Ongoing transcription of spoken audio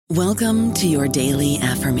Welcome to your daily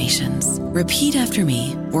affirmations. Repeat after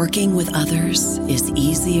me. Working with others is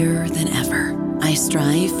easier than ever. I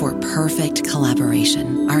strive for perfect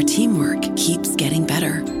collaboration. Our teamwork keeps getting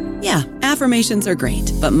better. Yeah, affirmations are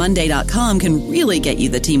great, but Monday.com can really get you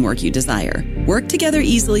the teamwork you desire. Work together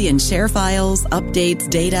easily and share files, updates,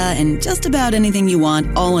 data, and just about anything you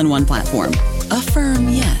want all in one platform. Affirm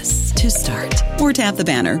yes to start, or tap the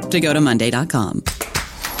banner to go to Monday.com.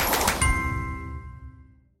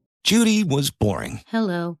 Judy was boring.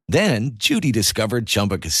 Hello. Then Judy discovered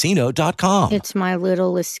ChumbaCasino.com. It's my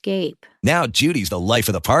little escape. Now Judy's the life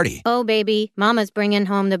of the party. Oh, baby, mama's bringing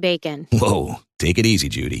home the bacon. Whoa, take it easy,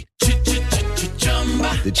 Judy.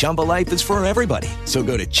 The Chumba life is for everybody. So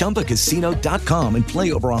go to ChumbaCasino.com and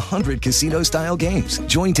play over 100 casino-style games.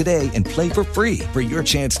 Join today and play for free for your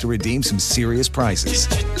chance to redeem some serious prizes.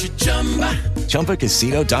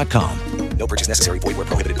 ChumbaCasino.com. No purchase necessary. Void where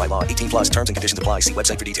prohibited by law. 18 plus terms and conditions apply. See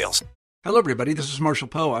website for details. Hello, everybody. This is Marshall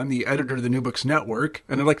Poe. I'm the editor of the New Books Network,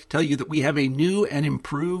 and I'd like to tell you that we have a new and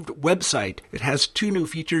improved website. It has 2 new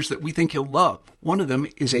features that we think you'll love. One of them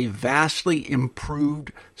is a vastly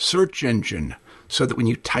improved search engine, so that when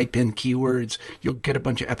you type in keywords, you'll get a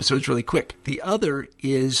bunch of episodes really quick. The other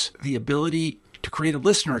is the ability to create a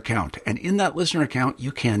listener account. And in that listener account,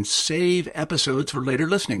 you can save episodes for later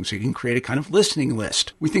listening. So you can create a kind of listening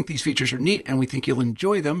list. We think these features are neat and we think you'll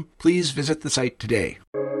enjoy them. Please visit the site today.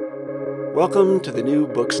 Welcome to the New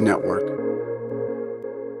Books Network.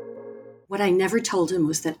 What I never told him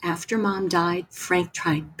was that after Mom died, Frank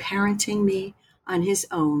tried parenting me on his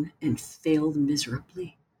own and failed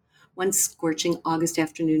miserably. One scorching August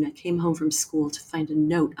afternoon, I came home from school to find a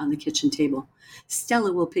note on the kitchen table.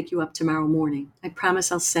 Stella will pick you up tomorrow morning. I promise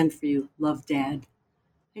I'll send for you. Love, Dad.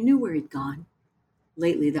 I knew where he'd gone.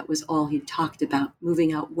 Lately, that was all he'd talked about,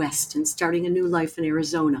 moving out west and starting a new life in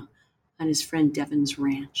Arizona on his friend Devin's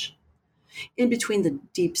ranch. In between the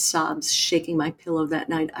deep sobs shaking my pillow that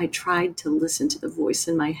night, I tried to listen to the voice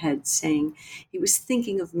in my head saying he was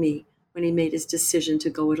thinking of me when he made his decision to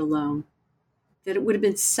go it alone. That it would have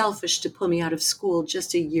been selfish to pull me out of school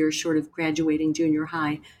just a year short of graduating junior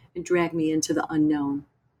high and drag me into the unknown.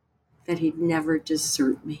 That he'd never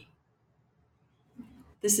desert me.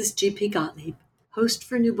 This is G.P. Gottlieb, host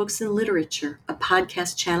for New Books in Literature, a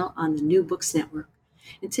podcast channel on the New Books Network.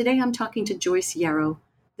 And today I'm talking to Joyce Yarrow,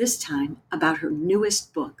 this time about her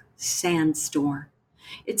newest book, Sandstorm.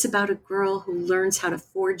 It's about a girl who learns how to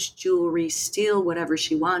forge jewelry, steal whatever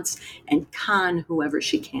she wants, and con whoever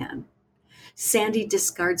she can. Sandy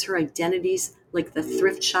discards her identities like the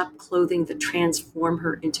thrift shop clothing that transform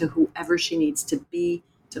her into whoever she needs to be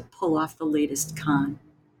to pull off the latest con.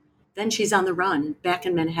 Then she's on the run and back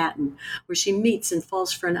in Manhattan, where she meets and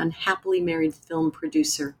falls for an unhappily married film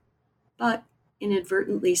producer, but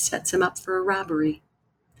inadvertently sets him up for a robbery.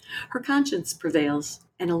 Her conscience prevails,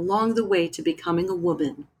 and along the way to becoming a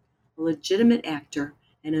woman, a legitimate actor,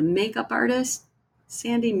 and a makeup artist,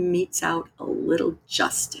 Sandy metes out a little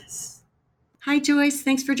justice. Hi, Joyce.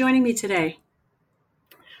 Thanks for joining me today.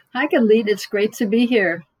 Hi, Gottlieb. It's great to be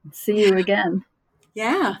here. See you again.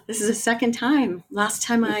 Yeah, this is the second time. Last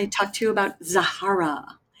time I talked to you about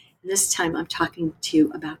Zahara. This time I'm talking to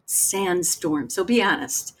you about Sandstorm. So be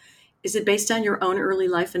honest. Is it based on your own early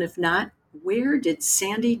life? And if not, where did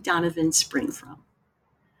Sandy Donovan spring from?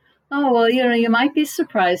 Oh, well, you might be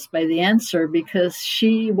surprised by the answer because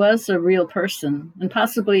she was a real person and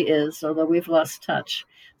possibly is, although we've lost touch.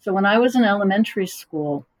 So when I was in elementary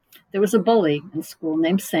school, there was a bully in school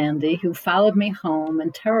named Sandy who followed me home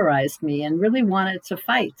and terrorized me and really wanted to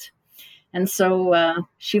fight. And so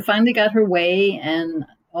she finally got her way and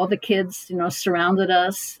all the kids, surrounded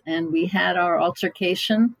us and we had our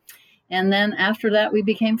altercation. And then after that, we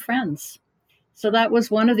became friends. So that was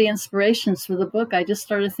one of the inspirations for the book. I just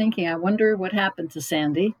started thinking, I wonder what happened to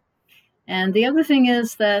Sandy. And the other thing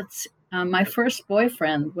is that my first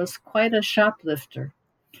boyfriend was quite a shoplifter.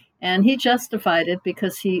 And he justified it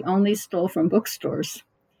because he only stole from bookstores.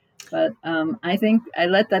 But I think I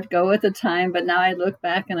let that go at the time. But now I look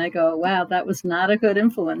back and I go, wow, that was not a good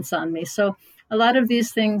influence on me. So a lot of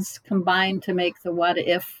these things combine to make the what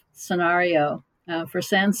if scenario for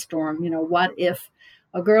Sandstorm. What if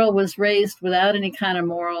a girl was raised without any kind of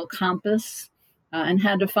moral compass and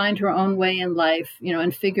had to find her own way in life,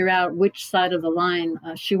 and figure out which side of the line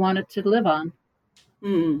she wanted to live on.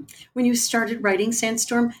 When you started writing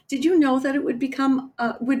Sandstorm, did you know that it would be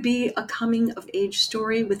a coming of age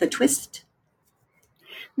story with a twist?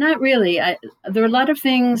 Not really. There were a lot of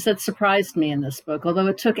things that surprised me in this book, although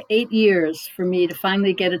it took 8 years for me to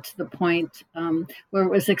finally get it to the point where it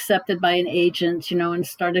was accepted by an agent, and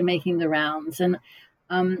started making the rounds. And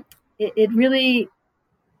it really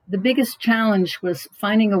the biggest challenge was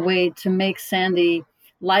finding a way to make Sandy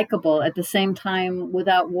likable at the same time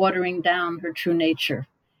without watering down her true nature.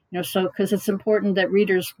 So because it's important that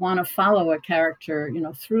readers want to follow a character,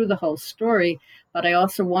 through the whole story, but I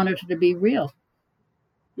also wanted her to be real.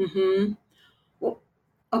 Mm-hmm. Well,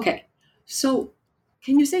 okay. So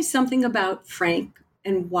can you say something about Frank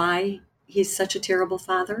and why he's such a terrible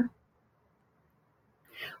father?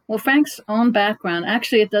 Well, Frank's own background,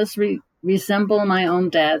 actually, it does resemble my own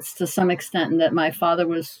dad's to some extent, in that my father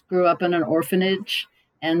grew up in an orphanage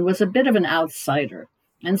and was a bit of an outsider.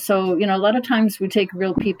 And so, a lot of times we take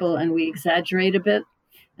real people and we exaggerate a bit.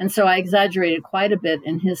 And so I exaggerated quite a bit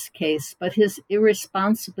in his case, but his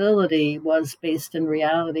irresponsibility was based in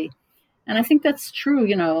reality. And I think that's true,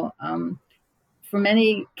 for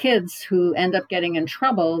many kids who end up getting in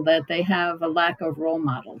trouble, that they have a lack of role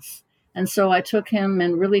models. And so I took him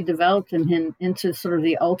and really developed him into sort of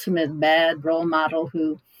the ultimate bad role model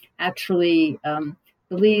who actually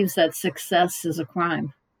believes that success is a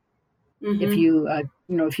crime.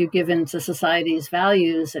 Mm-hmm. If you give in to society's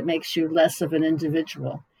values, it makes you less of an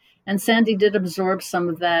individual. And Sandy did absorb some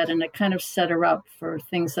of that, and it kind of set her up for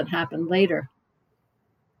things that happened later.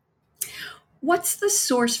 What's the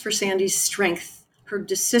source for Sandy's strength, her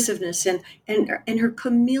decisiveness, and her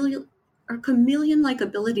chameleon-like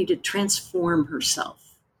ability to transform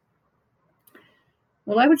herself?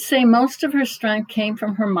 Well, I would say most of her strength came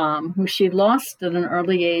from her mom, who she lost at an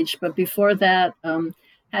early age, but before that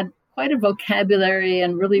had quite a vocabulary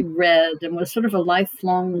and really read and was sort of a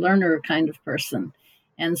lifelong learner kind of person.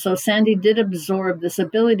 And so Sandy did absorb this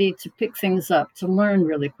ability to pick things up, to learn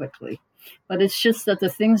really quickly. But it's just that the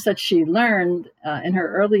things that she learned in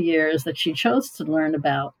her early years that she chose to learn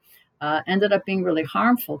about ended up being really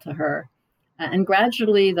harmful to her. And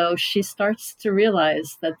gradually, though, she starts to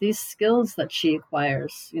realize that these skills that she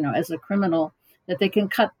acquires, as a criminal, that they can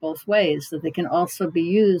cut both ways, that they can also be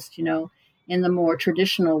used, in the more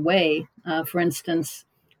traditional way. For instance,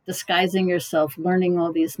 disguising yourself, learning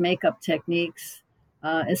all these makeup techniques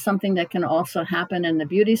is something that can also happen in the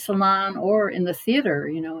beauty salon or in the theater,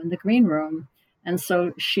 in the green room. And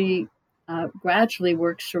so she gradually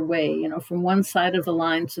works her way, from one side of the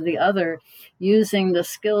line to the other, using the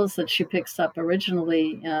skills that she picks up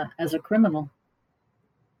originally as a criminal.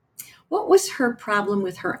 What was her problem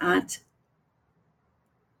with her aunt?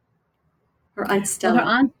 Her Aunt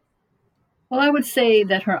Stella? Well, I would say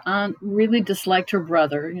that her aunt really disliked her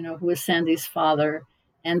brother, who was Sandy's father,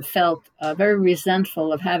 and felt very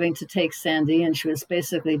resentful of having to take Sandy, and she was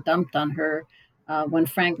basically dumped on her when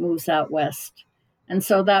Frank moves out west. And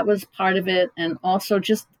so that was part of it, and also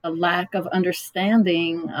just a lack of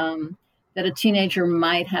understanding that a teenager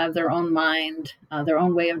might have their own mind, their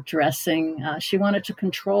own way of dressing. She wanted to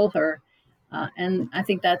control her, and I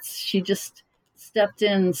think she just stepped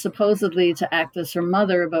in supposedly to act as her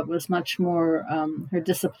mother, but was much more her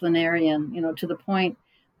disciplinarian, to the point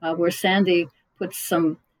where Sandy puts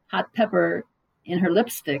some hot pepper in her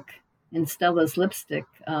lipstick, in Stella's lipstick,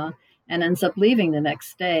 and ends up leaving the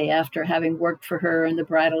next day after having worked for her in the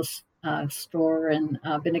bridal store and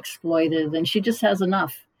been exploited. And she just has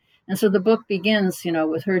enough. And so the book begins,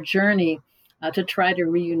 with her journey to try to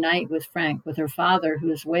reunite with Frank, with her father,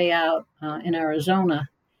 who's way out in Arizona.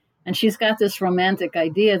 And she's got this romantic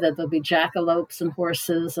idea that there'll be jackalopes and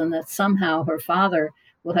horses, and that somehow her father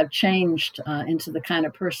will have changed into the kind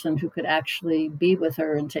of person who could actually be with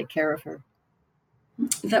her and take care of her.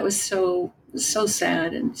 That was so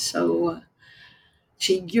sad, and so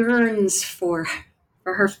she yearns for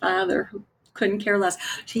her father, who couldn't care less.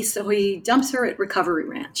 So he dumps her at Recovery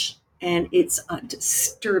Ranch, and it's a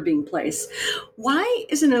disturbing place. Why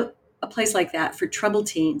isn't a place like that for troubled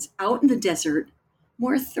teens out in the desert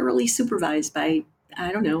more thoroughly supervised by,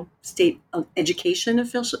 I don't know, state education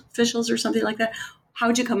officials or something like that?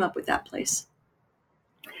 How'd you come up with that place?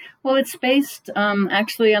 Well, it's based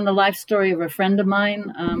actually on the life story of a friend of mine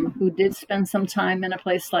who did spend some time in a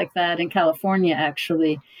place like that in California,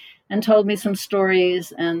 actually, and told me some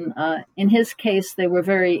stories. And in his case, they were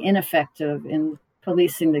very ineffective in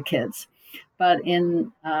policing the kids. But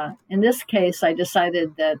in this case, I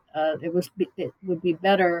decided that it would be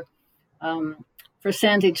better for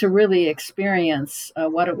Sandy to really experience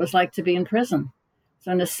what it was like to be in prison.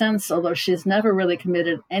 So in a sense, although she's never really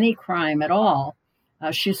committed any crime at all,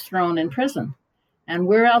 she's thrown in prison. And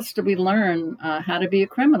where else do we learn how to be a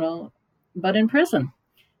criminal but in prison?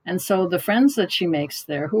 And so the friends that she makes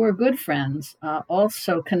there, who are good friends,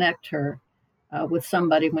 also connect her with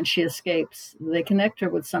somebody when she escapes. They connect her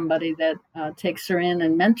with somebody that takes her in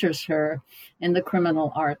and mentors her in the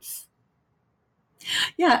criminal arts.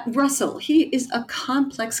 Yeah, Russell, he is a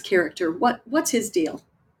complex character. What's his deal?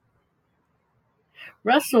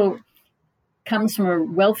 Russell comes from a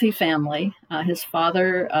wealthy family. His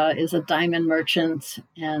father is a diamond merchant,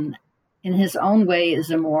 and in his own way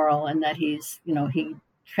is immoral, in that he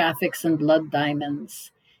traffics in blood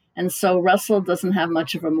diamonds. And so Russell doesn't have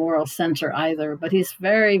much of a moral center either, but he's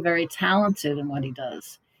very, very talented in what he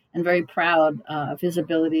does and very proud of his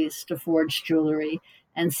abilities to forge jewelry.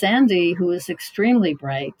 And Sandy, who is extremely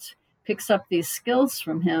bright, picks up these skills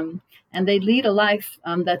from him, and they lead a life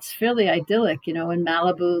that's fairly idyllic, in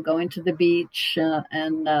Malibu, going to the beach,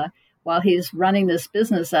 and while he's running this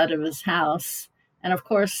business out of his house. And of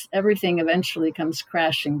course, everything eventually comes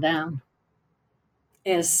crashing down.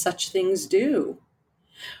 As such things do.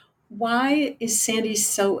 Why is Sandy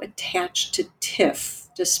so attached to Tiff,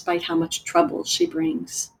 despite how much trouble she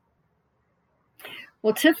brings?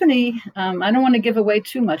 Well, Tiffany, I don't want to give away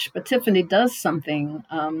too much, but Tiffany does something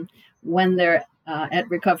when they're at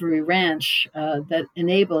Recovery Ranch that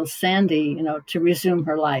enables Sandy, to resume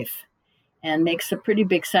her life, and makes a pretty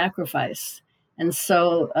big sacrifice. And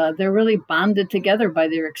so they're really bonded together by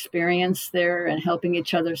their experience there and helping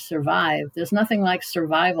each other survive. There's nothing like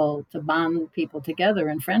survival to bond people together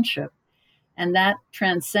in friendship. And that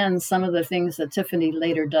transcends some of the things that Tiffany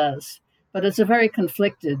later does. But it's a very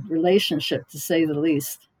conflicted relationship, to say the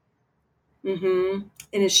least. Mm-hmm.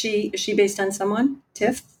 And is she based on someone,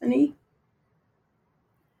 Tiffany?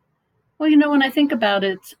 Well, when I think about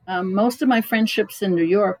it, most of my friendships in New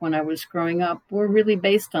York when I was growing up were really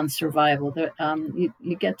based on survival.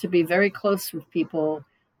 You get to be very close with people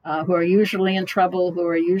who are usually in trouble, who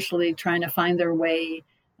are usually trying to find their way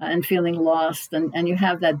and feeling lost. And you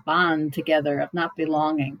have that bond together of not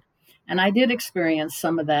belonging. And I did experience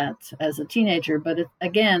some of that as a teenager. But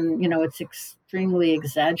again, it's extremely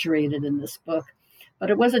exaggerated in this book. But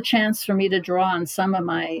it was a chance for me to draw on some of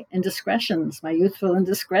my indiscretions, my youthful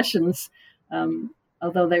indiscretions,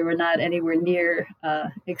 although they were not anywhere near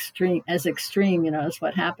extreme, as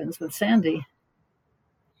what happens with Sandy.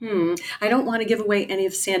 I don't want to give away any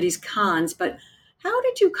of Sandy's cons, but how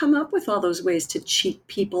did you come up with all those ways to cheat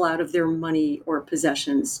people out of their money or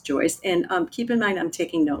possessions, Joyce? And keep in mind, I'm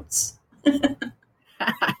taking notes.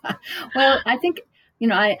 Well, I think...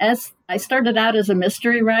 I started out as a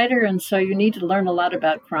mystery writer, and so you need to learn a lot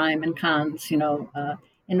about crime and cons,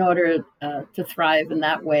 in order to thrive in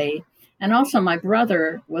that way. And also, my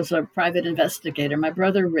brother was a private investigator, my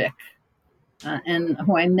brother Rick, and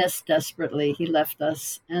who I miss desperately. He left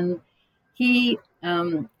us, and he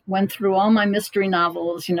went through all my mystery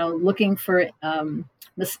novels, looking for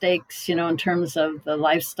mistakes, in terms of the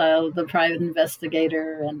lifestyle of the private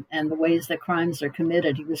investigator and the ways that crimes are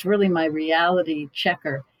committed. He was really my reality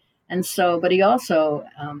checker. And so, but he also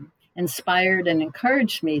inspired and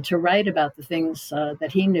encouraged me to write about the things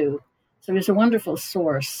that he knew. So he was a wonderful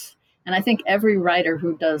source. And I think every writer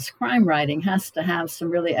who does crime writing has to have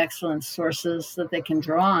some really excellent sources that they can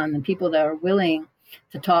draw on, and people that are willing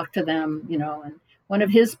to talk to them, And one of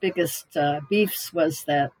his biggest beefs was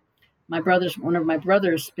that one of my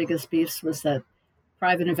brother's biggest beefs was that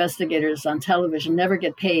private investigators on television never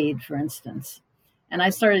get paid, for instance. And I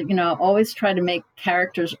started, always try to make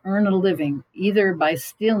characters earn a living, either by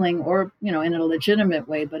stealing or, in a legitimate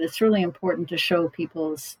way. But it's really important to show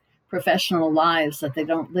people's professional lives that they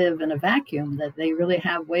don't live in a vacuum, that they really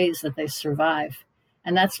have ways that they survive.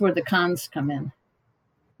 And that's where the cons come in.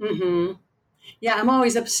 Mm-hmm. Yeah, I'm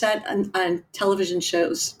always upset on television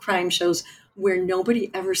shows, crime shows, where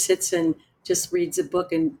nobody ever sits and just reads a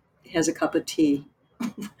book and has a cup of tea.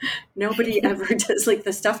 Nobody ever does like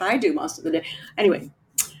the stuff I do most of the day. Anyway,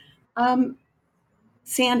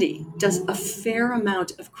 Sandy does a fair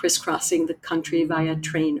amount of crisscrossing the country via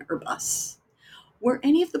train or bus. Were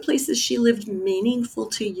any of the places she lived meaningful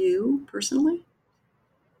to you personally?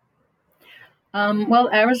 Well,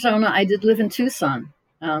 Arizona, I did live in Tucson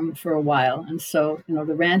for a while. And so,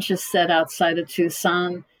 the ranch is set outside of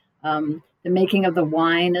Tucson. The making of the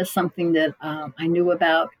wine is something that I knew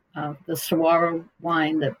about, the saguaro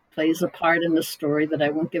wine that plays a part in the story that I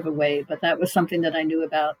won't give away. But that was something that I knew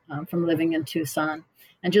about from living in Tucson,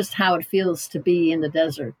 and just how it feels to be in the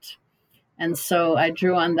desert. And so I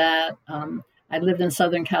drew on that. I lived in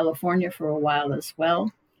Southern California for a while as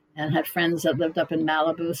well, and had friends that lived up in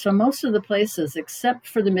Malibu. So most of the places, except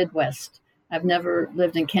for the Midwest, I've never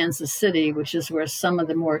lived in Kansas City, which is where some of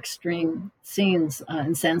the more extreme scenes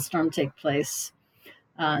in Sandstorm take place.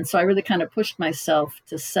 And so I really kind of pushed myself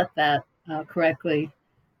to set that correctly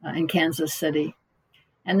in Kansas City.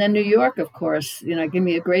 And then New York, of course, give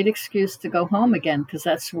me a great excuse to go home again, because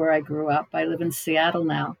that's where I grew up. I live in Seattle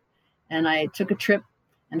now. And I took a trip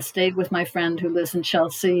and stayed with my friend who lives in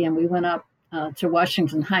Chelsea, and we went up to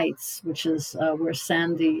Washington Heights, which is where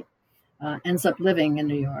Sandy ends up living in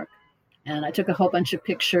New York. And I took a whole bunch of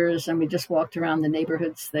pictures, and we just walked around the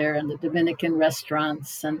neighborhoods there and the Dominican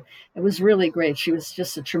restaurants, and it was really great. She was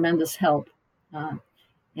just a tremendous help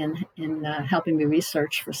in helping me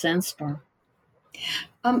research for Sandstorm.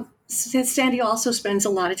 Sandy also spends a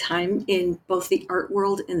lot of time in both the art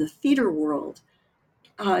world and the theater world.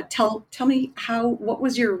 Tell me what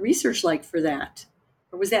was your research like for that?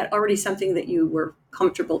 Or was that already something that you were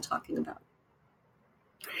comfortable talking about?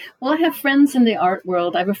 Well, I have friends in the art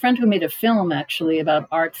world. I have a friend who made a film actually about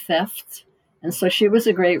art theft. And so she was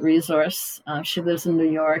a great resource. She lives in New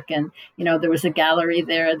York. And, there was a gallery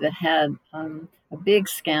there that had a big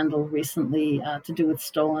scandal recently to do with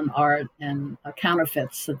stolen art and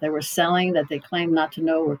counterfeits that they were selling that they claimed not to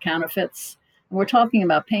know were counterfeits. And we're talking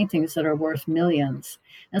about paintings that are worth millions.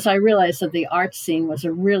 And so I realized that the art scene was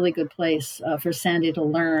a really good place for Sandy to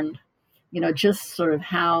learn, just sort of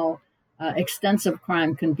how extensive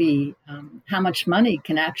crime can be, how much money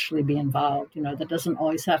can actually be involved. That doesn't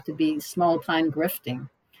always have to be small-time grifting.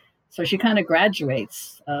 So she kind of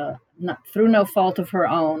graduates through no fault of her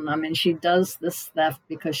own. I mean, she does this theft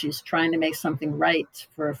because she's trying to make something right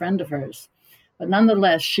for a friend of hers. But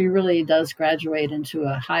nonetheless, she really does graduate into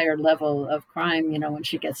a higher level of crime, when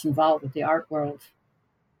she gets involved with the art world.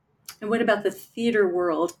 And what about the theater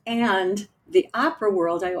world and the opera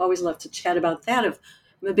world? I always love to chat about that. I'm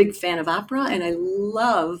a big fan of opera, and I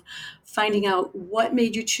love finding out what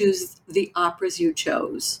made you choose the operas you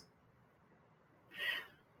chose.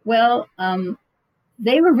 Well,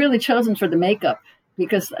 they were really chosen for the makeup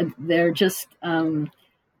because they're just I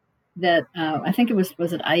think it was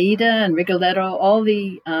it Aida and Rigoletto, all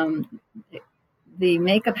the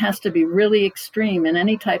makeup has to be really extreme in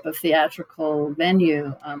any type of theatrical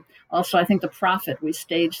venue. Also, I think The Prophet, we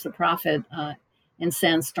staged The Prophet in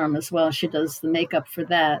Sandstorm as well. She does the makeup for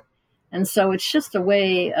that. And so it's just a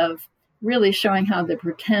way of really showing how the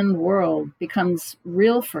pretend world becomes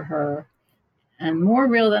real for her and more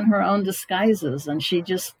real than her own disguises. And she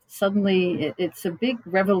just suddenly, it's a big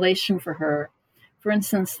revelation for her. For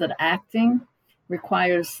instance, that acting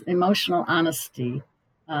requires emotional honesty,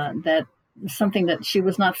 that something that she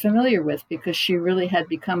was not familiar with because she really had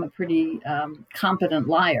become a pretty competent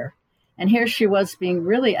liar. And here she was being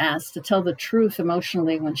really asked to tell the truth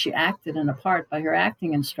emotionally when she acted in a part by her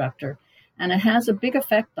acting instructor. And it has a big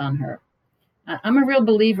effect on her. I'm a real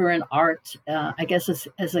believer in art, I guess,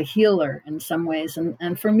 as a healer in some ways.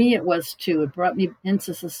 And for me, it was too. It brought me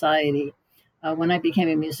into society when I became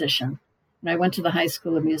a musician. When I went to the High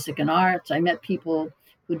School of Music and Arts, I met people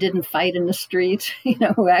who didn't fight in the street,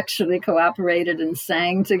 who actually cooperated and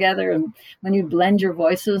sang together. And when you blend your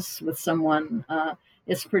voices with someone,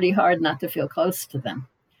 it's pretty hard not to feel close to them.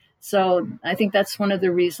 So I think that's one of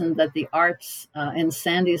the reasons that the arts in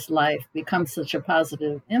Sandy's life become such a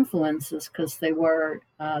positive influence, is because they were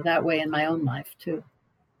that way in my own life too.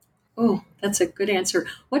 Oh, that's a good answer.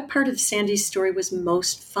 What part of Sandy's story was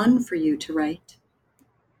most fun for you to write?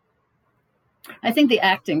 I think the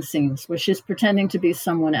acting scenes where she's pretending to be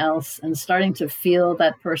someone else and starting to feel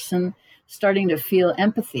that person, starting to feel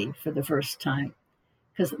empathy for the first time.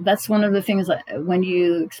 Because that's one of the things that when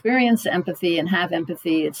you experience empathy and have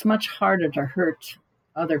empathy, it's much harder to hurt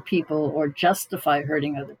other people or justify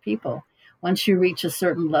hurting other people. Once you reach a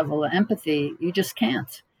certain level of empathy, you just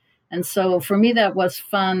can't. And so for me, that was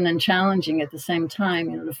fun and challenging at the same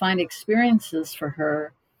time, to find experiences for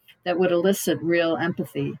her that would elicit real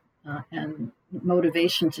empathy and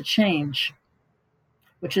motivation to change,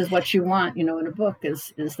 which is what you want, in a book,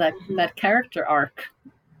 is that character arc.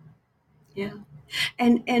 Yeah.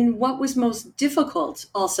 And what was most difficult,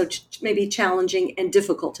 also maybe challenging and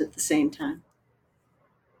difficult at the same time?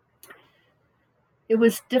 It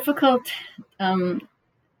was difficult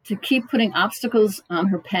to keep putting obstacles on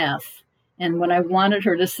her path. And when I wanted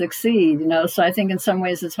her to succeed, so I think in some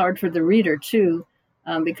ways it's hard for the reader too,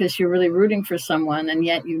 because you're really rooting for someone, and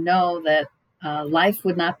yet that life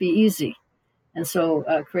would not be easy. And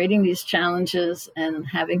so creating these challenges and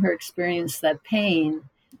having her experience that pain,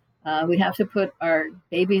 we have to put our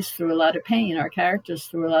babies through a lot of pain, our characters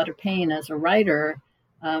through a lot of pain as a writer,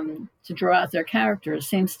 to draw out their characters.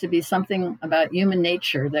 Seems to be something about human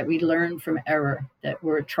nature that we learn from error, that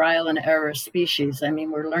we're a trial and error species. I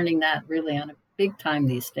mean, we're learning that really on a big time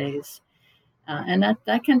these days. And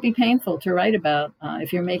that can be painful to write about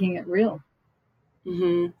if you're making it real.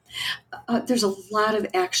 Mm-hmm. There's a lot of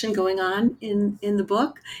action going on in the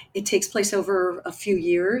book. It takes place over a few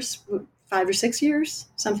years, 5 or 6 years,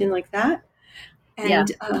 something like that.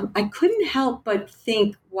 And yeah. I couldn't help but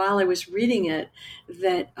think while I was reading it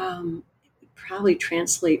that it probably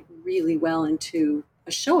translate really well into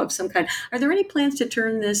a show of some kind. Are there any plans to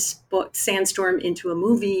turn this book, Sandstorm, into a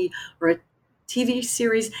movie or a TV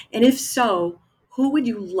series? And if so, who would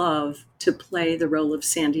you love to play the role of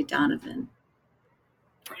Sandy Donovan?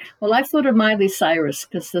 Well, I've thought of Miley Cyrus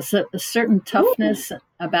because there's a certain toughness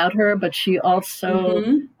about her, but she also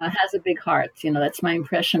has a big heart. That's my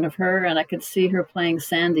impression of her, and I could see her playing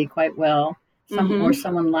Sandy quite well, or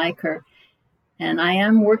someone like her. And I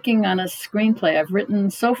am working on a screenplay. I've written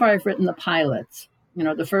the pilots,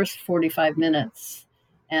 the first 45 minutes.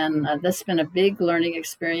 And that's been a big learning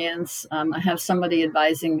experience. I have somebody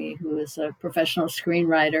advising me who is a professional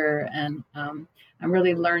screenwriter, and I'm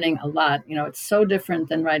really learning a lot. It's so different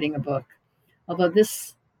than writing a book. Although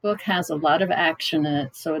this book has a lot of action in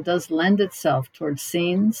it, so it does lend itself towards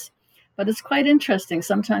scenes. But it's quite interesting.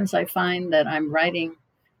 Sometimes I find that I'm writing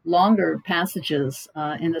longer passages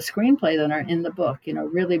in the screenplay than are in the book,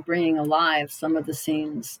 really bringing alive some of the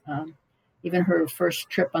scenes. Even her first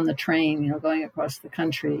trip on the train, going across the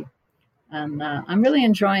country. And I'm really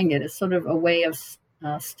enjoying it. It's sort of a way of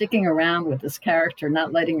sticking around with this character,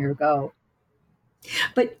 not letting her go.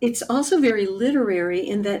 But it's also very literary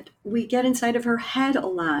in that we get inside of her head a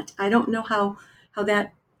lot. I don't know how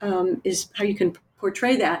that is, how you can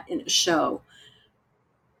portray that in a show.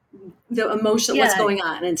 The emotion, what's going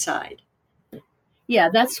on inside. Yeah,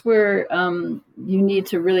 that's where you need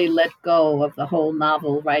to really let go of the whole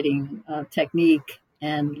novel writing technique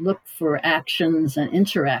and look for actions and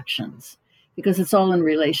interactions, because it's all in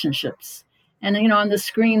relationships. And, on the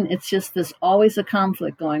screen, it's just there's always a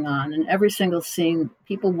conflict going on. In every single scene,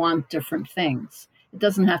 people want different things. It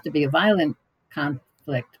doesn't have to be a violent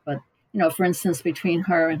conflict, but, for instance, between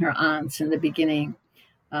her and her aunts in the beginning,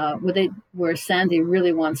 where Sandy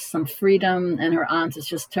really wants some freedom and her aunt is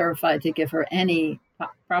just terrified to give her any,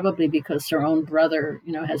 probably because her own brother,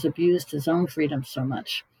 has abused his own freedom so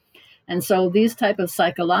much. And so these type of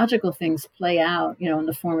psychological things play out, in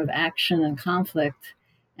the form of action and conflict.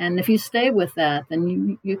 And if you stay with that,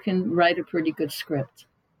 then you can write a pretty good script.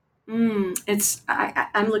 I'm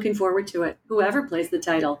looking forward to it, whoever plays the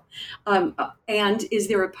title. And is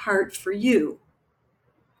there a part for you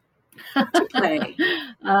to play?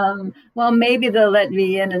 Well, maybe they'll let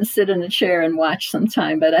me in and sit in a chair and watch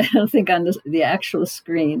sometime, but I don't think on the actual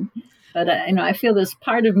screen. But I feel there's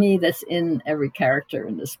part of me that's in every character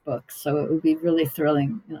in this book, so it would be really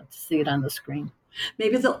thrilling, to see it on the screen.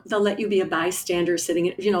 Maybe they'll let you be a bystander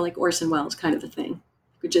sitting, like Orson Welles kind of a thing.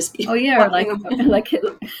 Could just be. Oh yeah, like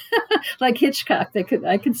Hitchcock.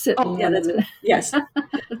 I could sit. Oh yeah, yes.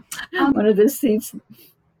 One of those seats.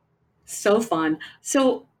 So fun.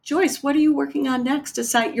 So Joyce, what are you working on next?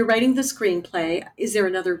 Aside, you're writing the screenplay. Is there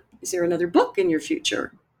another book in your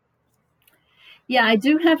future? Yeah, I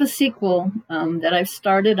do have a sequel that I've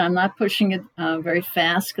started. I'm not pushing it very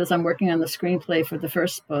fast because I'm working on the screenplay for the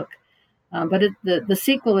first book. But the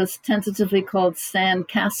sequel is tentatively called Sand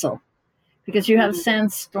Castle, because you have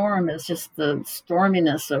Sandstorm as just the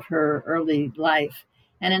storminess of her early life.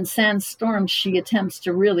 And in Sandstorm, she attempts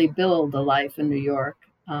to really build a life in New York.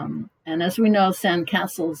 And as we know, sand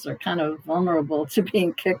castles are kind of vulnerable to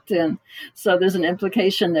being kicked in. So there's an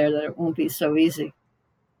implication there that it won't be so easy.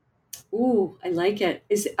 Ooh, I like it.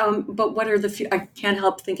 But what are I can't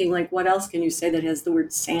help thinking, what else can you say that has the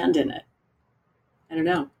word sand in it? I don't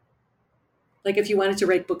know. Like if you wanted to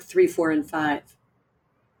write book 3, 4, and 5.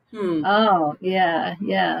 Oh,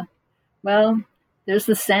 yeah. Well, there's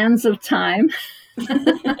the sands of time.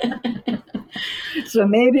 So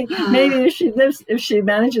maybe if she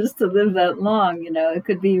manages to live that long, it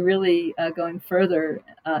could be really going further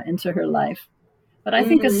into her life. But I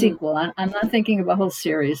think a sequel. I'm not thinking of a whole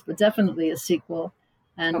series, but definitely a sequel.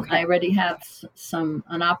 And okay. I already have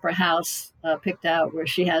an opera house picked out where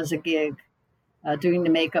she has a gig doing the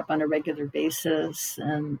makeup on a regular basis.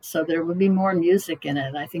 And so there will be more music in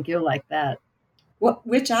it. I think you'll like that.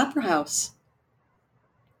 Which opera house?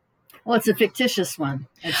 Well, it's a fictitious one.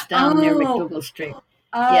 It's down near McDougal Street.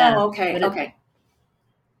 Oh, yeah, okay.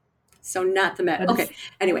 So not the Met. Okay.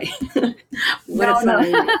 Anyway.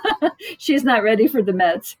 No. She's not ready for the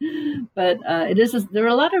Mets. But there are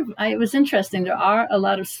a lot of, it was interesting. There are a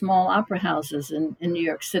lot of small opera houses in New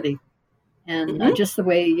York City. And just the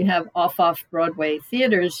way you have off Broadway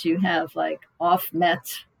theaters, you have off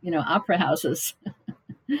Met, opera houses.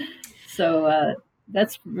 So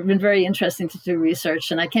that's been very interesting to do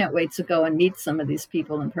research. And I can't wait to go and meet some of these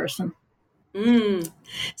people in person.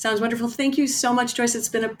 Sounds wonderful. Thank you so much, Joyce. It's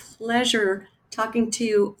been a pleasure talking to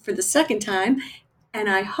you for the second time. And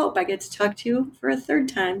I hope I get to talk to you for a third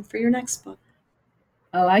time for your next book.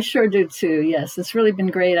 Oh, I sure do too. Yes, it's really been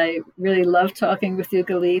great. I really love talking with you,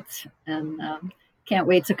 Galit, and can't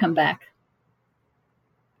wait to come back.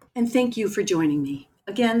 And thank you for joining me.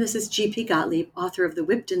 Again, this is G.P. Gottlieb, author of the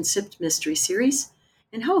Whipped and Sipped Mystery Series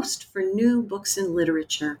and host for New Books in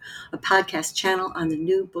Literature, a podcast channel on the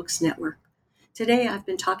New Books Network. Today, I've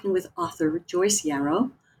been talking with author Joyce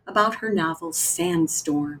Yarrow about her novel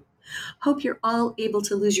Sandstorm. Hope you're all able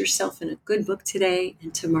to lose yourself in a good book today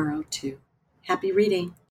and tomorrow, too. Happy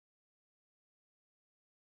reading.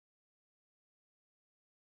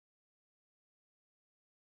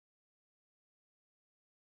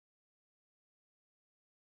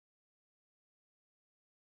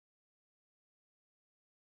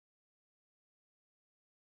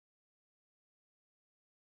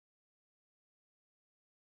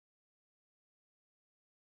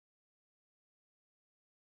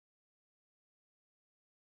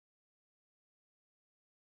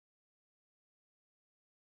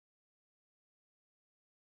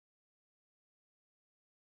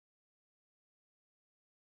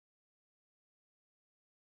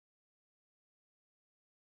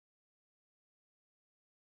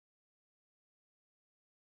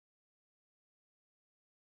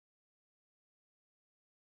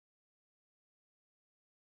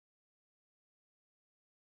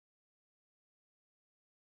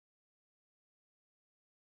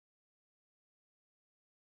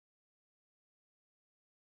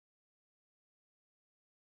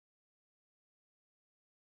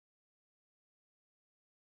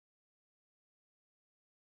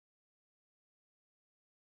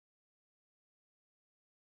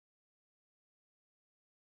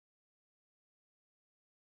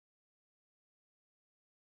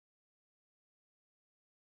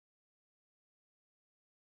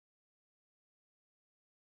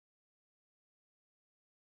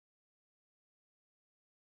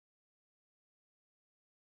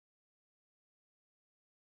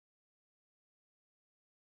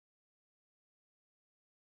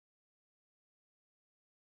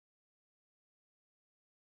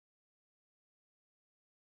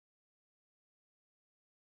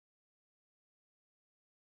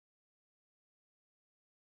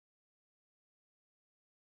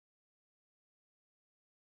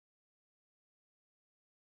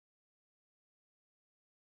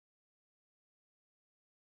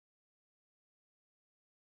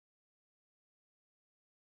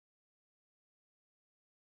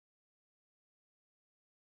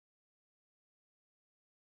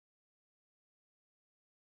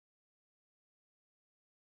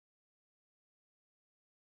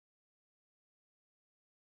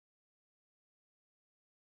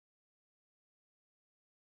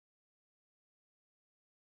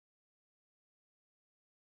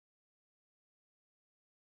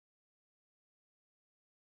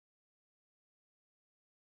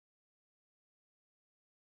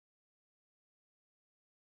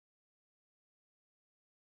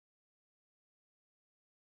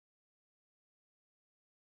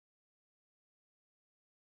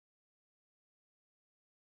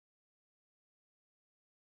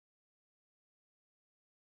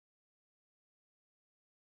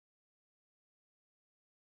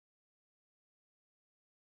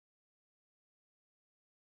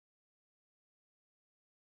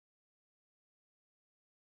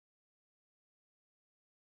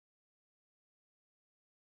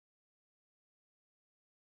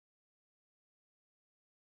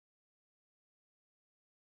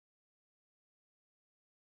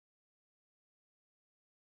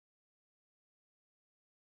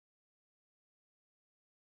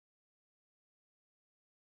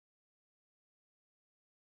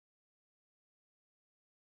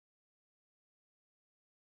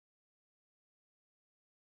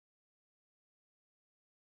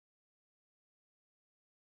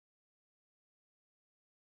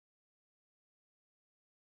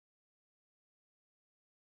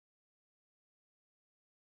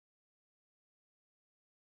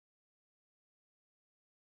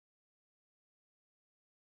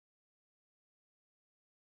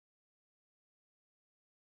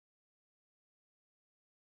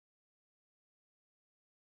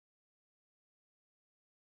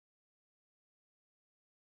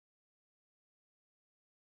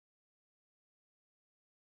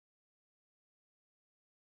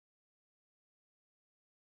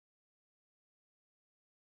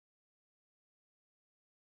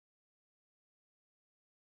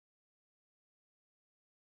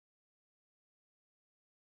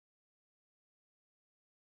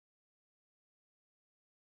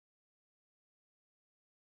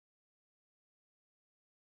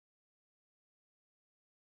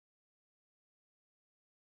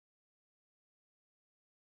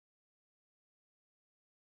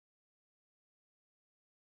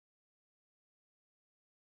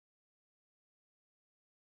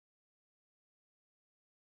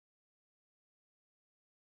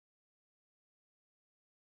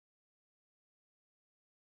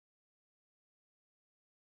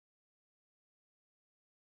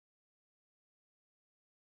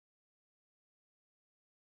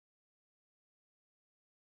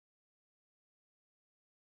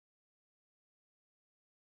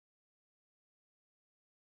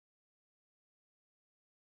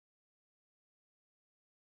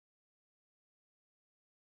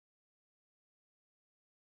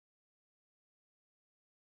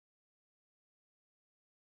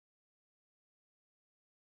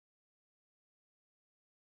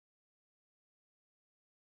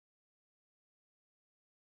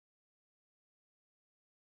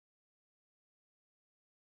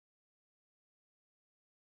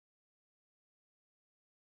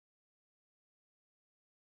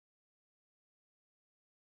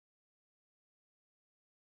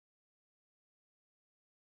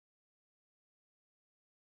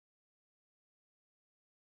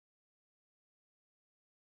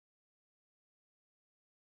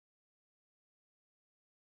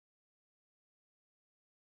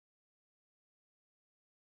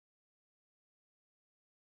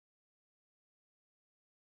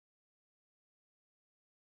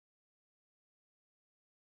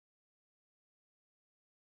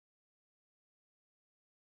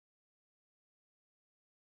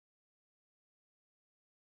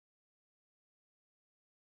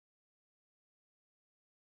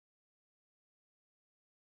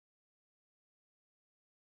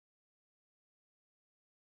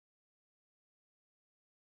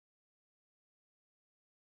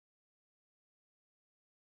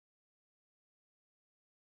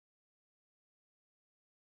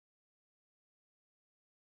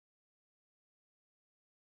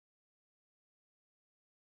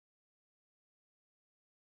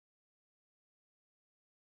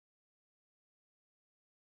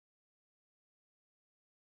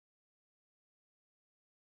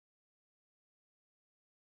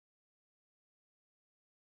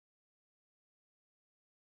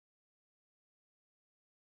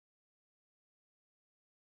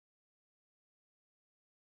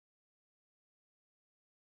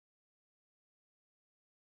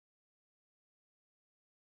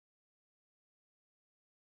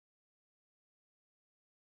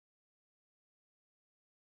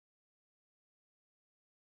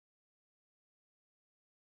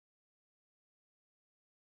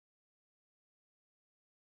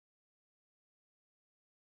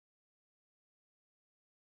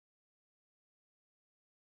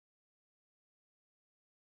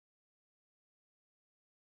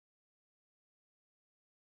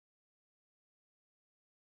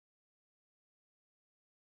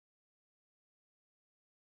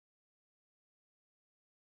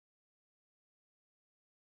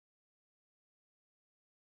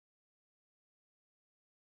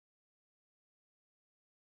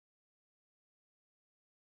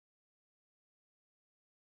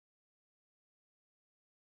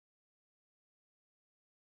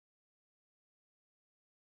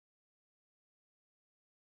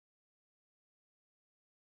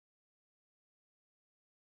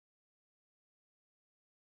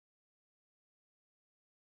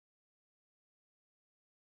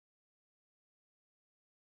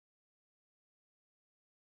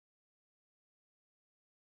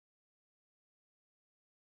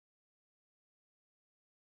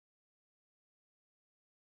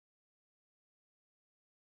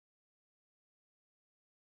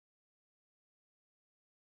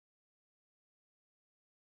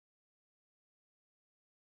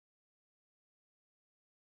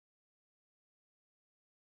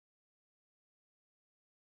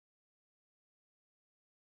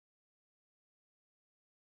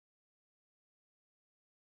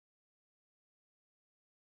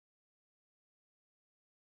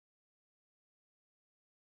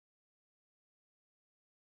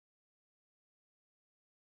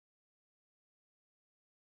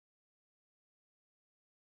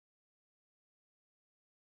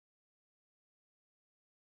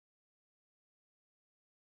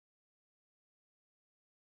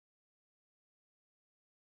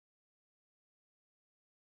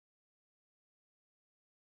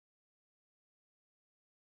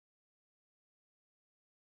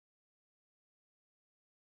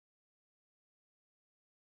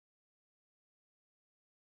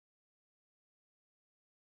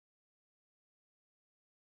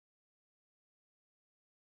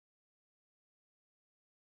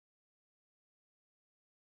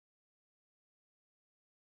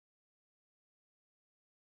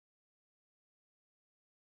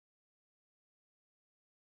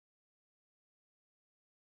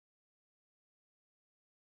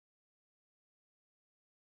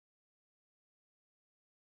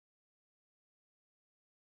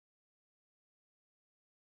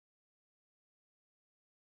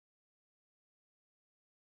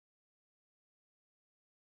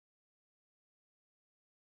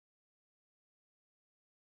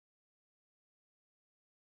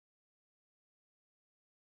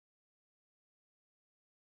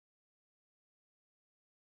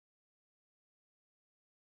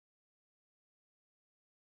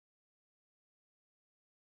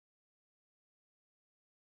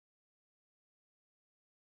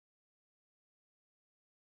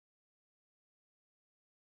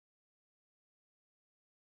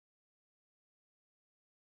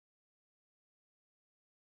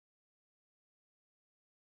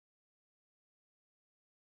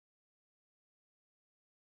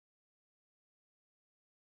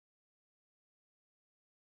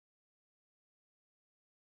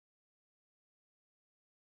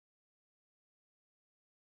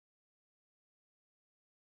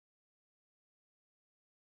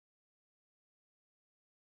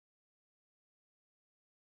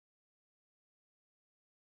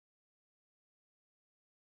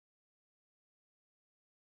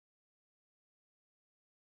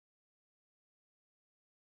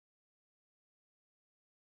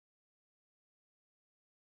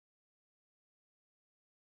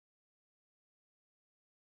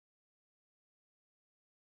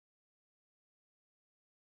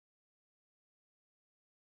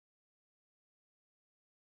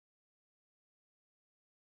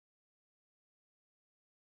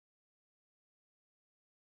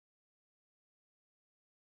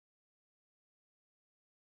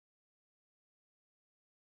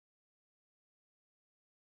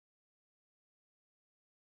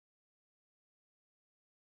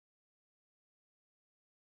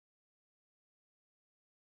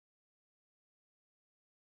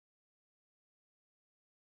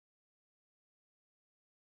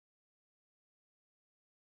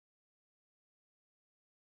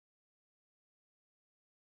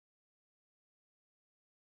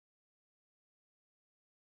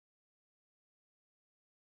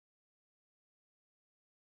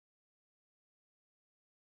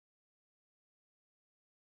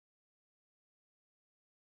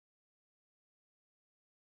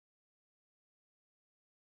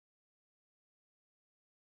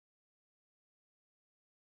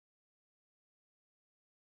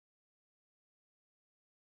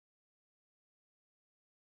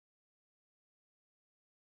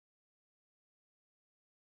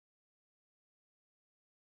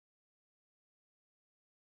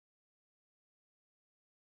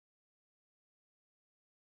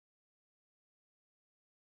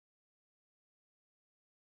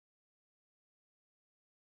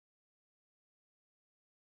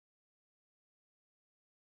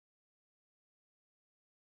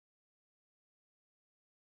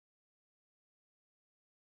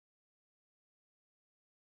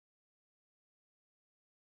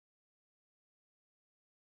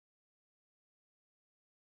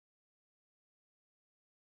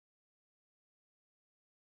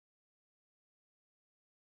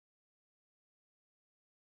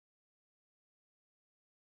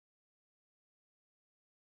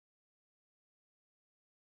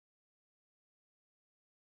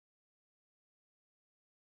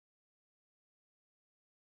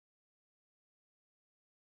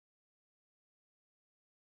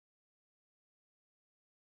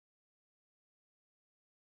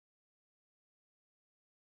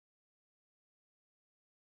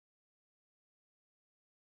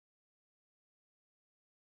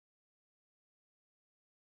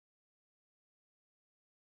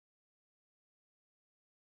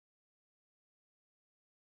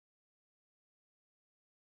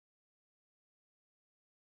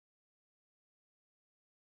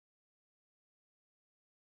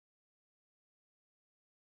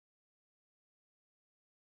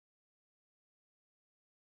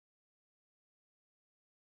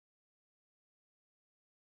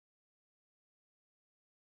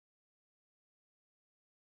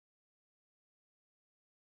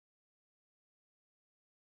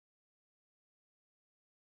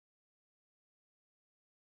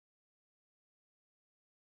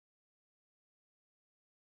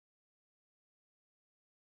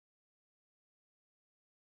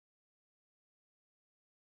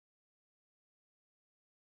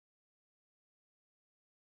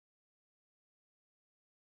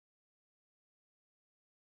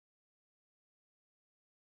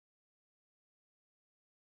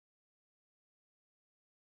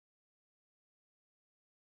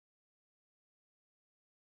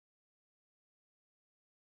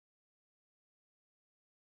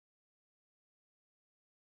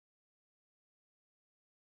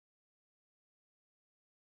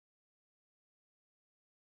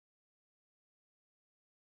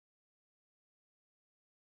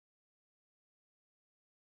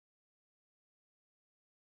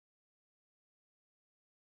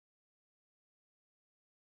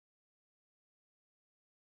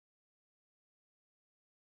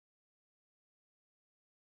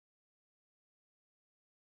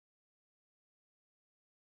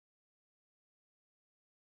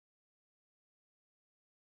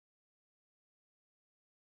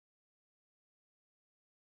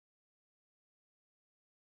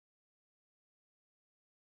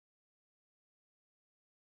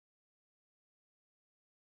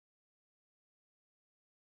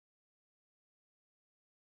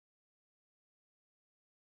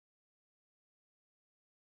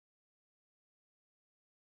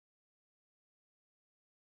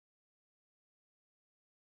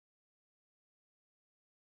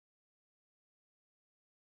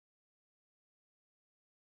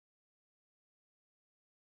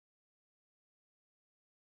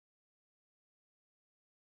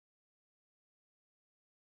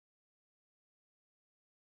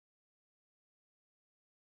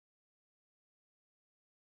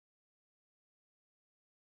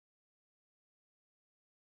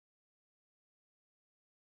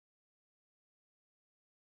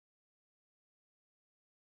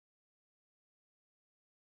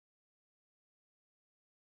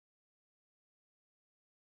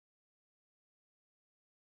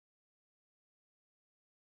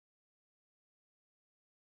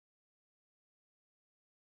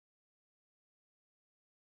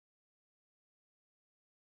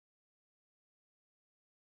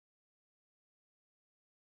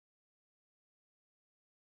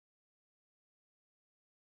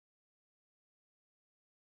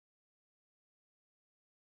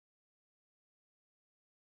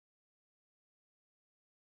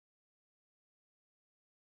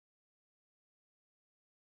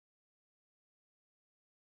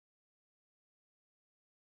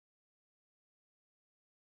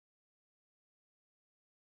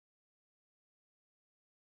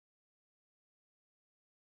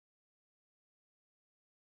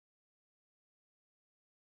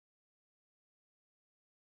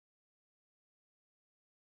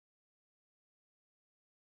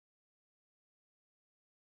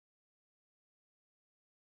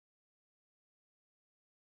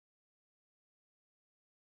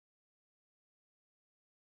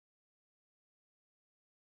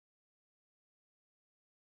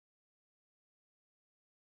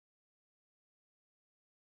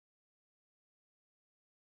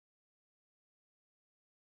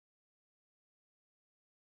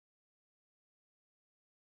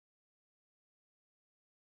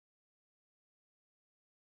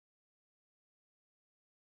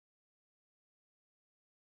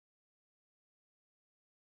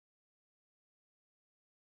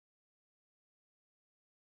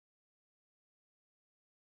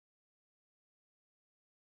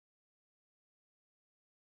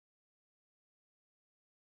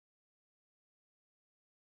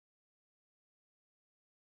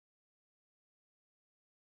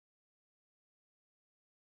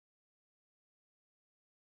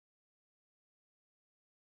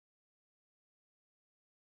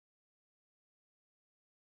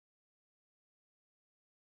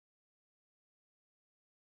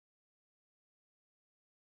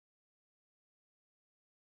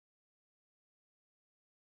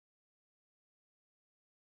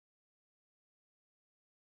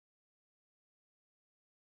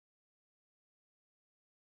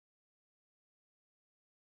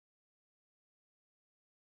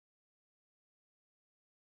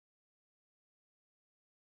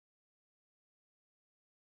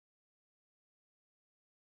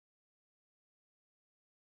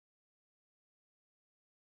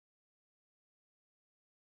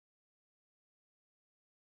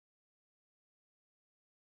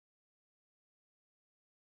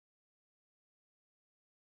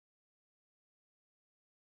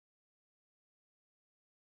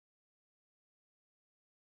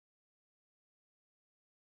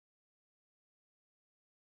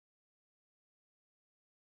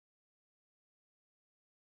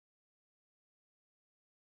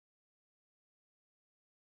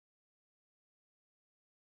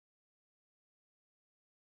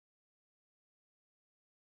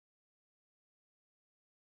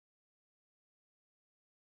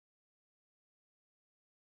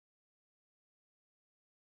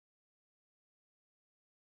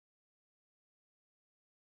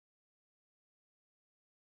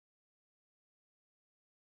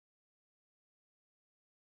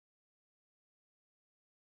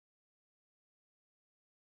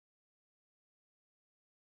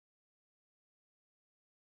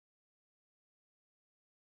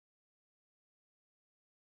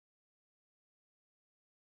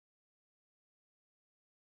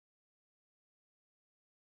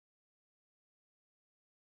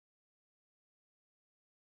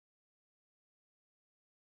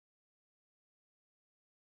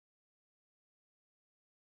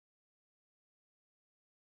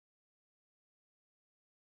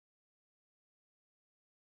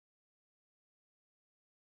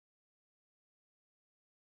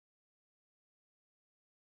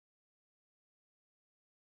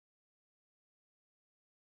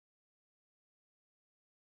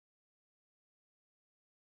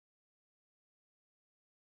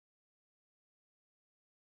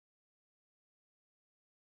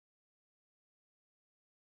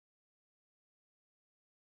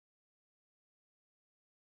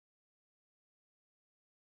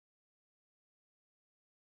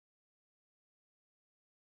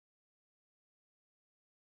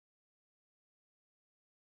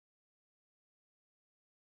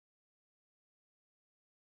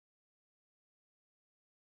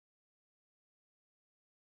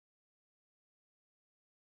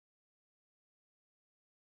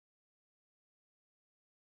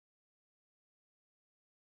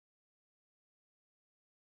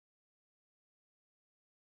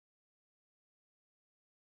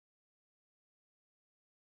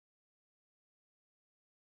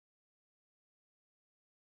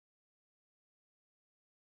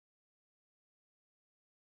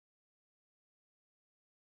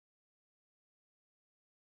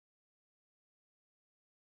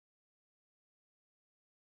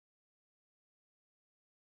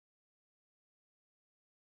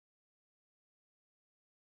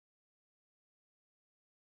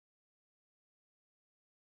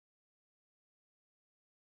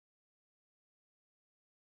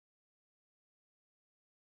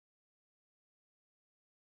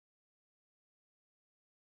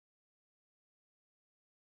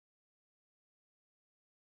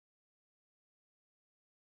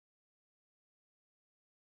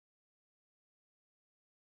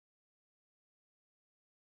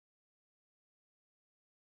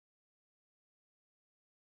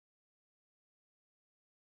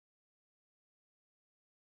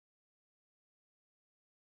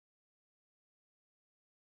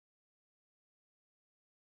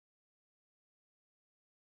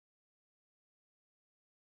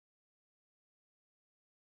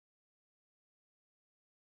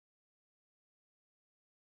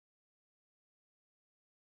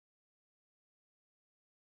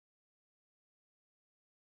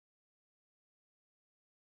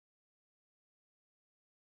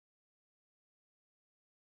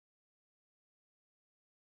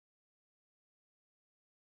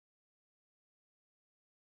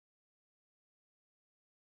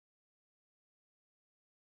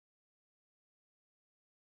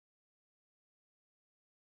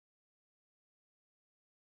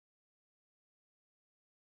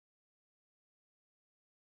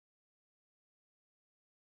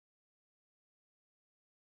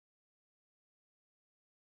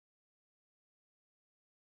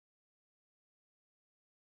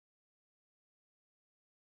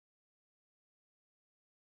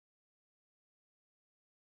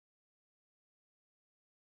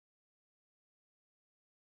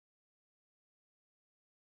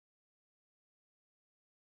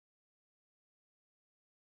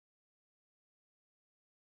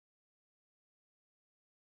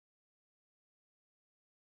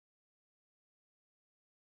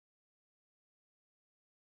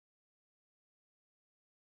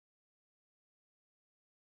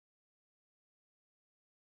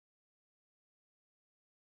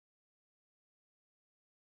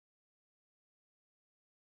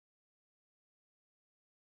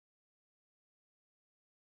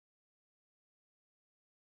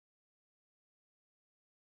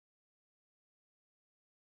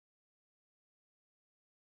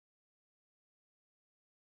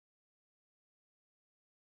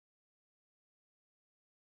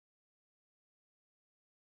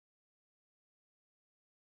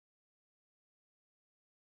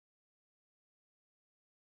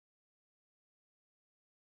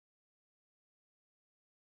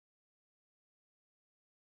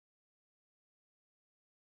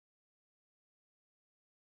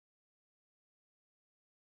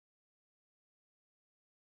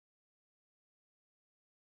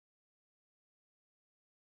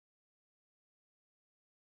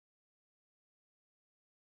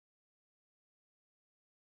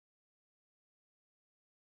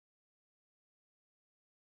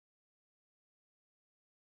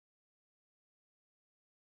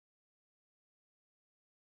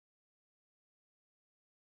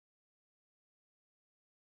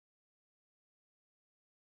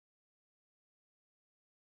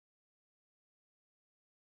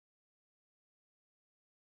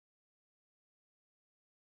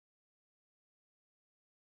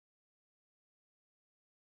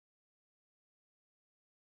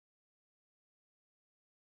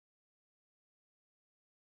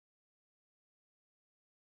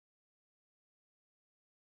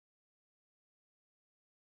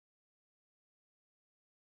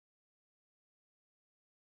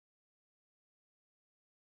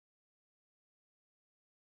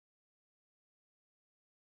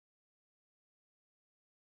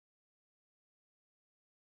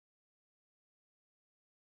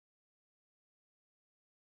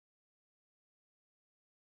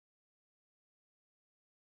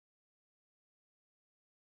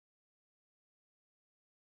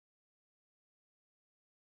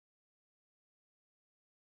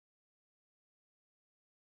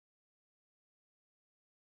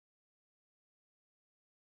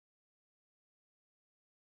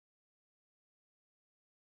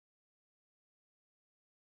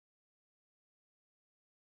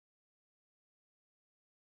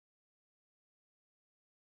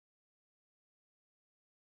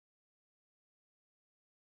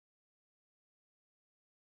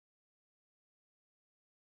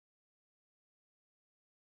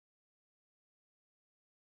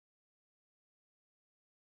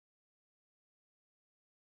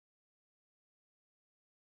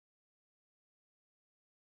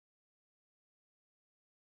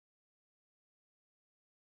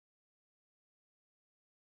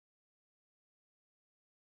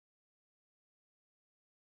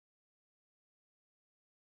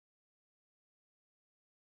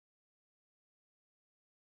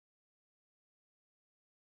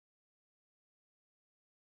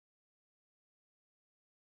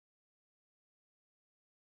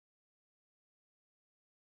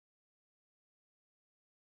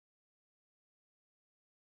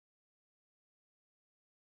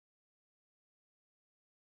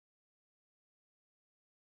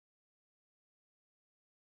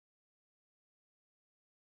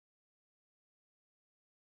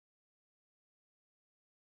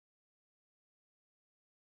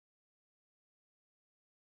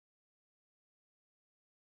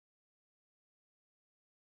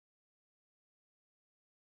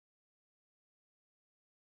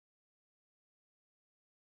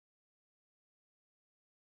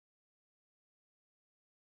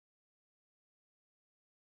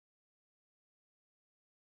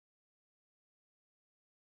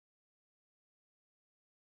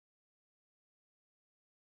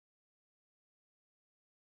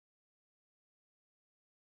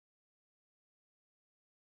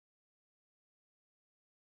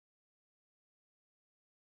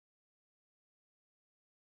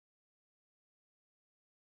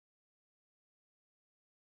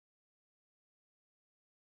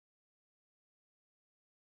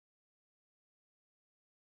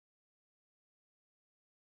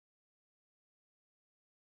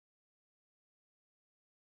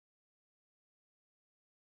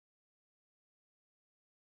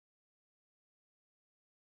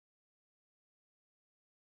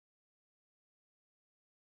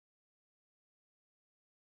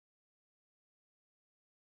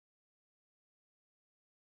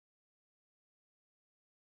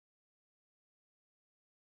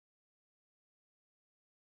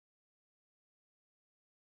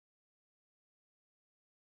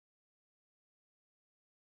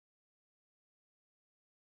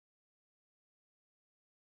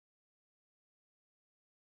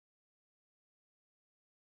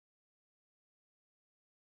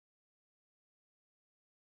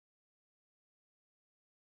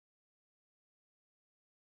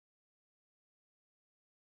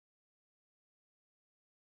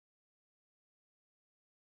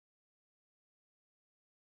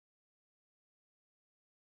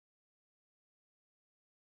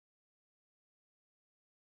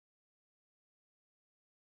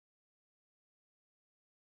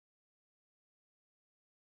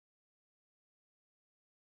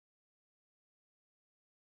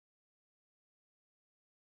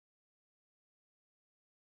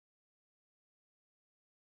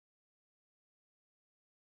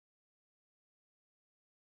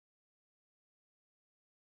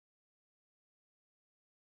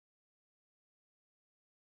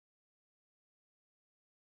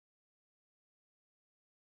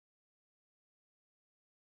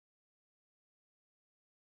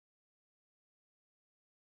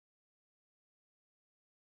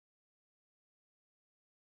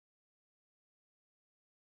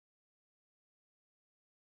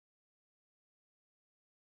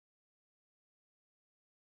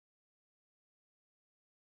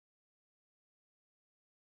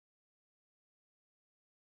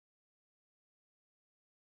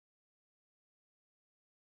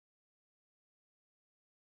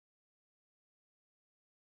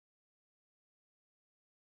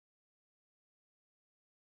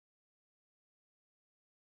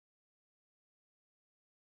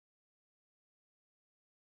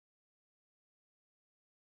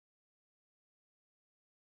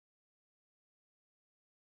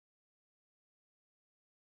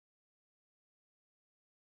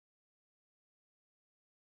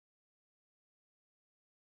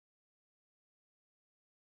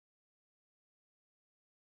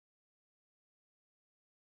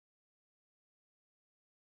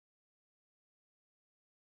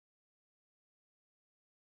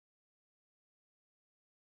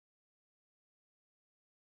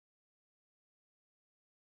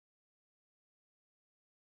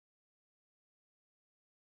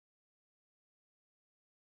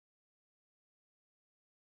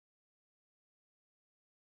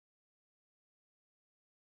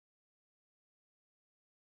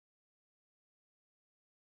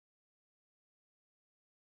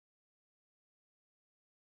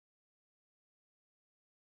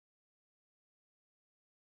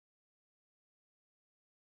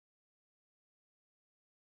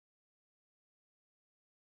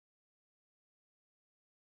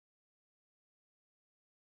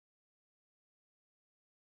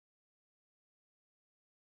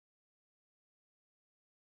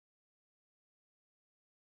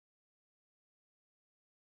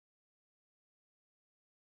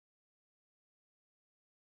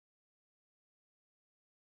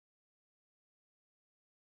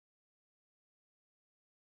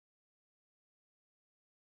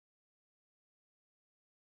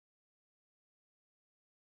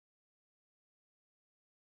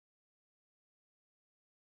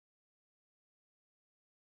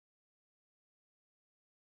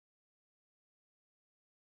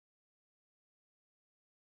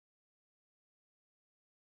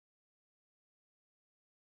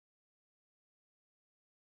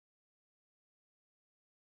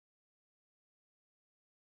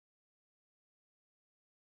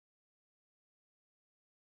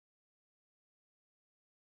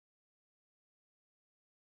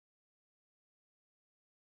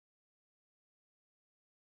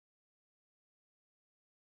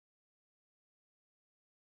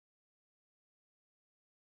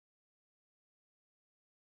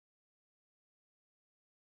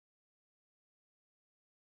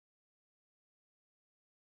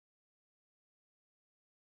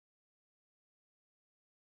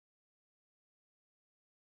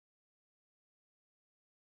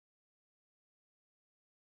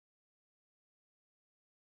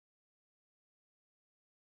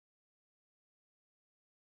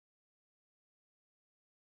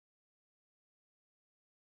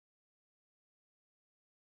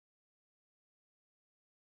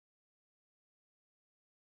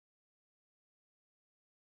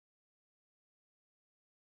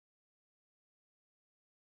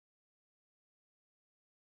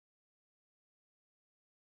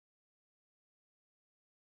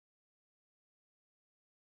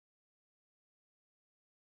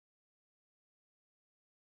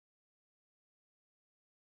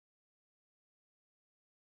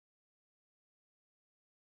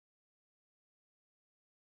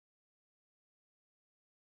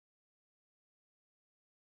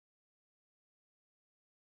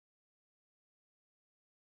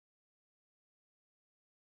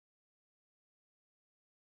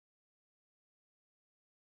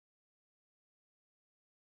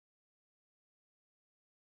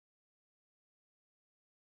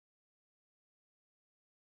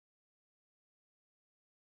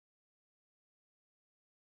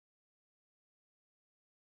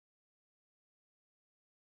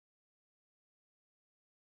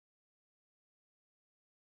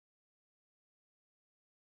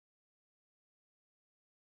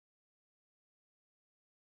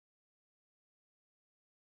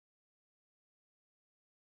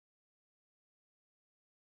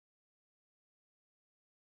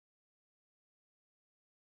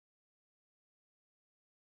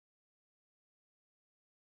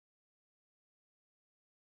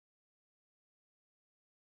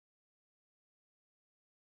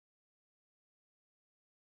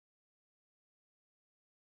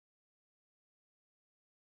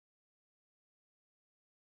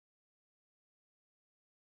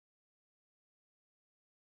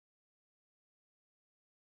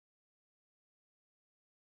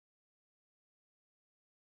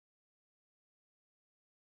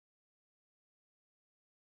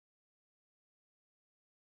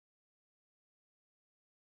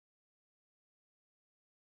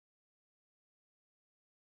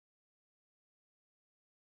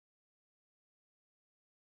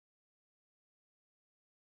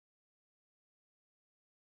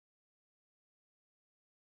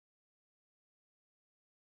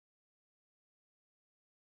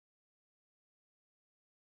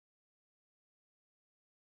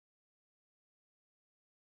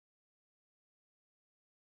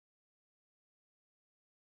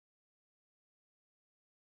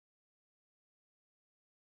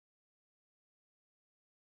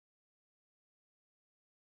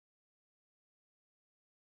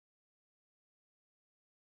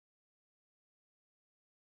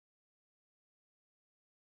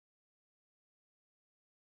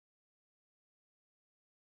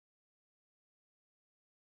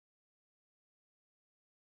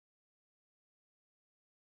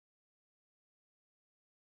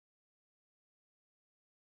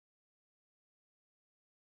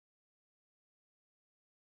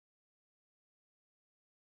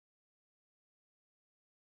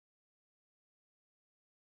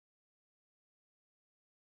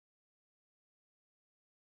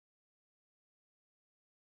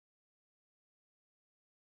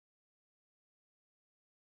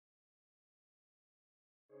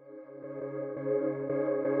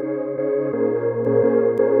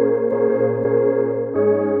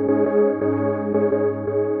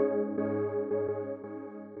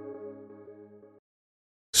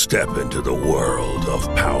 Step into the world of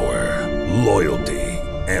power, loyalty,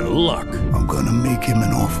 and luck. I'm gonna make him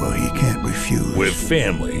an offer he can't refuse. With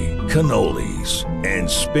family, cannolis, and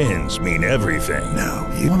spins mean everything.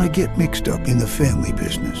 Now, you wanna get mixed up in the family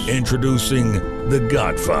business. Introducing The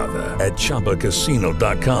Godfather at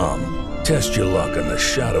ChumbaCasino.com. Test your luck in the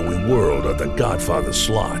shadowy world of The Godfather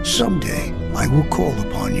slot. Someday, I will call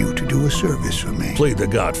upon you to do a service for me. Play The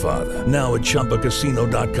Godfather, now at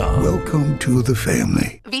ChumbaCasino.com. Welcome to the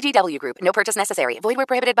family. VGW Group. No purchase necessary. Void where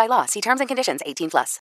prohibited by law. See terms and conditions. 18+.